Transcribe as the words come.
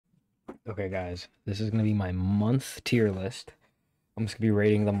Okay, guys, this is gonna be my month tier list. I'm just gonna be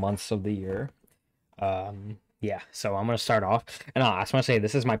rating the months of the year. Yeah, so I'm gonna start off, and I just want to say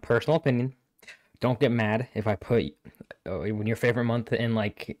this is my personal opinion. Don't get mad if I put when your favorite month in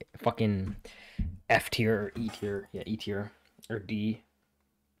like fucking F tier or E tier, yeah, E tier or D.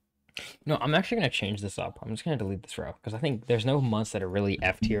 No, I'm actually gonna change this up. I'm just gonna delete this row because I think there's no months that are really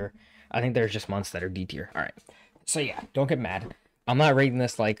F tier. I think there's just months that are D tier. All right, so yeah, don't get mad. I'm not rating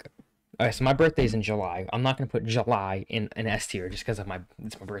this like. Alright, so my birthday's in July. I'm not gonna put July in an S tier just because of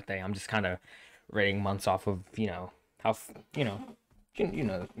it's my birthday. I'm just kind of rating months off of how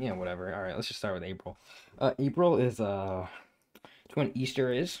whatever. All right, let's just start with April. April is it's when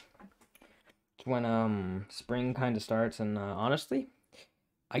Easter is. It's when spring kind of starts, and honestly,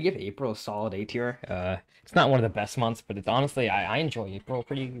 I give April a solid A tier. It's not one of the best months, but it's honestly I enjoy April.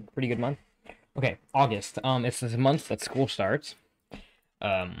 Pretty good month. Okay, August. It's this month that school starts.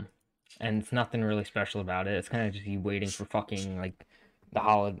 Um, and it's nothing really special about it. It's kind of just you waiting for fucking like the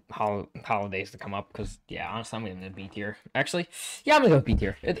holidays to come up. Because yeah, honestly, I'm gonna B tier. Actually, yeah, I'm gonna go B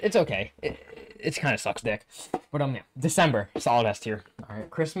tier. It's okay. It's kind of sucks dick. But yeah, December solid S tier. All right,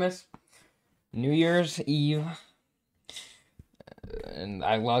 Christmas, New Year's Eve, and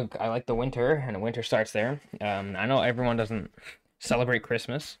I like the winter, and the winter starts there. I know everyone doesn't celebrate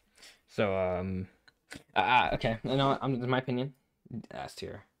Christmas, so okay. In my opinion, S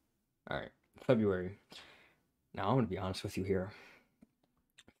tier. All right, February. Now I'm gonna be honest with you here.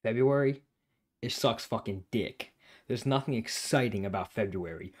 February, it sucks fucking dick. There's nothing exciting about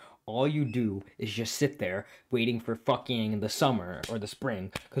February. All you do is just sit there waiting for fucking the summer or the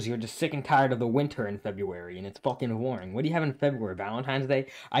spring because you're just sick and tired of the winter in February and it's fucking boring. What do you have in February? Valentine's Day?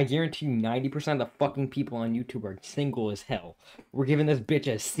 I guarantee you 90% of the fucking people on YouTube are single as hell. We're giving this bitch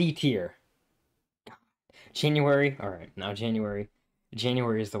a C tier. January? Alright, now January.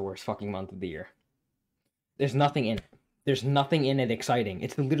 January is the worst fucking month of the year. There's nothing in it. There's nothing in it exciting.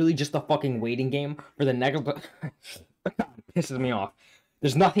 It's literally just a fucking waiting game for the next. Pisses me off.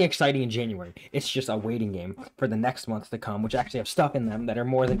 There's nothing exciting in January. It's just a waiting game for the next months to come, which actually have stuff in them that are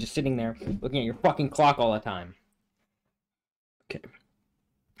more than just sitting there looking at your fucking clock all the time. Okay.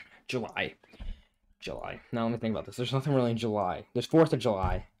 July. July. Now let me think about this. There's nothing really in July. There's 4th of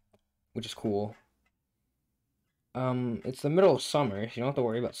July, which is cool. It's the middle of summer, so you don't have to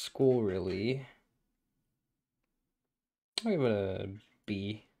worry about school really. I'll give it a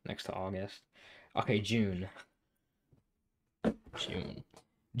B next to August. Okay, June. June.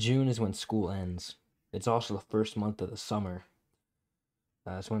 June is when school ends. It's also the first month of the summer.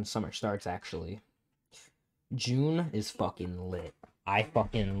 It's when summer starts, actually. June is fucking lit. I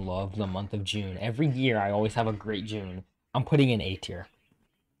fucking love the month of June. Every year, I always have a great June. I'm putting in A tier.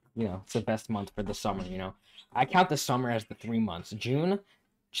 It's the best month for the summer. I count the summer as the 3 months. June,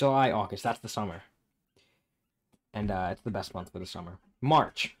 July, August. That's the summer. And it's the best month for the summer.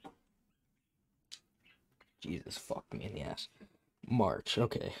 March. Jesus, fuck me in the ass. March.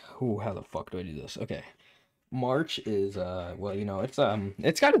 Okay. Ooh, how the fuck do I do this? Okay. March is well, it's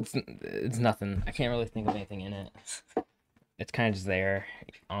nothing. I can't really think of anything in it. It's kind of just there.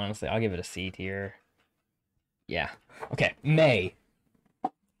 Honestly, I'll give it a C tier. Yeah. Okay. May.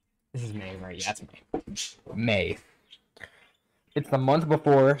 This is May, right? Yeah, it's May. May. It's the month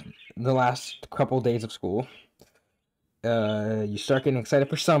before the last couple days of school. You start getting excited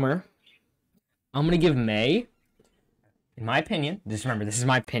for summer. I'm gonna give May, in my opinion, just remember, this is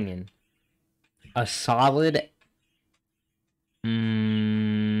my opinion, a solid.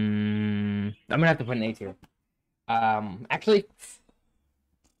 I'm gonna have to put an A tier. Actually,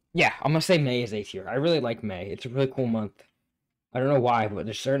 yeah, I'm gonna say May is A tier. I really like May. It's a really cool month. I don't know why, but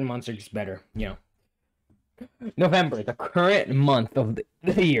there's certain months are just better. November, the current month of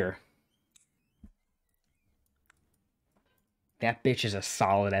the year. That bitch is a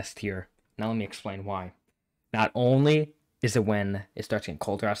solid S tier. Now let me explain why. Not only is it when it starts getting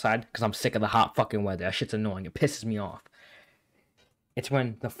colder outside, because I'm sick of the hot fucking weather. That shit's annoying. It pisses me off. It's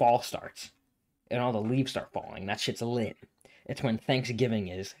when the fall starts and all the leaves start falling. That shit's lit. It's when Thanksgiving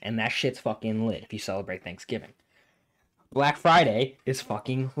is, and that shit's fucking lit if you celebrate Thanksgiving. Black Friday is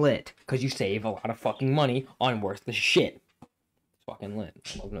fucking lit, because you save a lot of fucking money on worthless shit. It's fucking lit.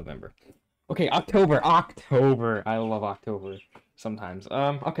 I love November. Okay, October. October. I love October sometimes.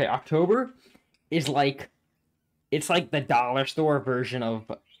 Okay, October is it's like the dollar store version of.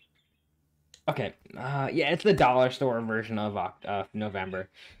 Okay, yeah, it's the dollar store version of November.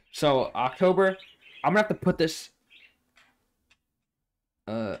 So October, I'm gonna have to put this.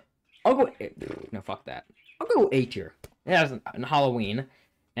 I'll go. No, fuck that. I'll go A tier. It has Halloween,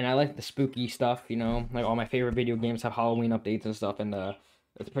 and I like the spooky stuff. Like all my favorite video games have Halloween updates and stuff, and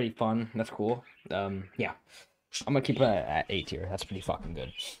That's pretty fun. That's cool. Yeah. I'm gonna keep it at A tier. That's pretty fucking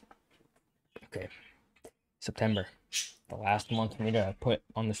good. Okay. September. The last month for me to put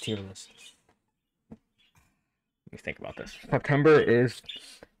on this tier list. Let me think about this. September is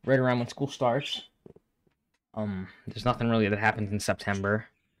right around when school starts. There's nothing really that happens in September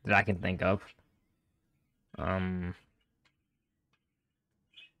that I can think of. Yeah.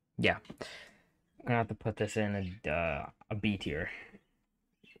 I'm gonna have to put this in a B tier.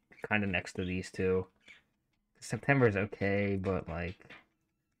 Kind of next to these two. September is okay, but like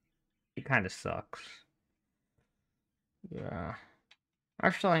it kind of sucks. Yeah.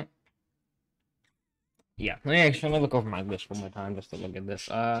 Actually, yeah. Let me look over my list one more time just to look at this.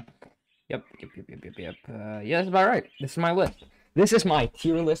 Yep. Yeah, that's about right. This is my list. This is my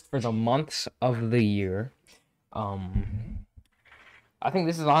tier list for the months of the year. I think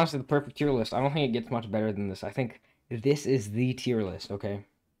this is honestly the perfect tier list. I don't think it gets much better than this. I think this is the tier list, okay?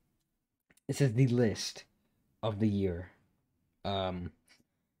 This is the list of the year. So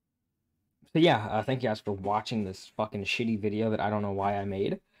yeah, thank you guys for watching this fucking shitty video that I don't know why I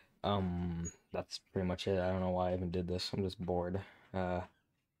made. That's pretty much it. I don't know why I even did this. I'm just bored.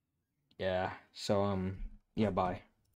 Yeah. So yeah, bye.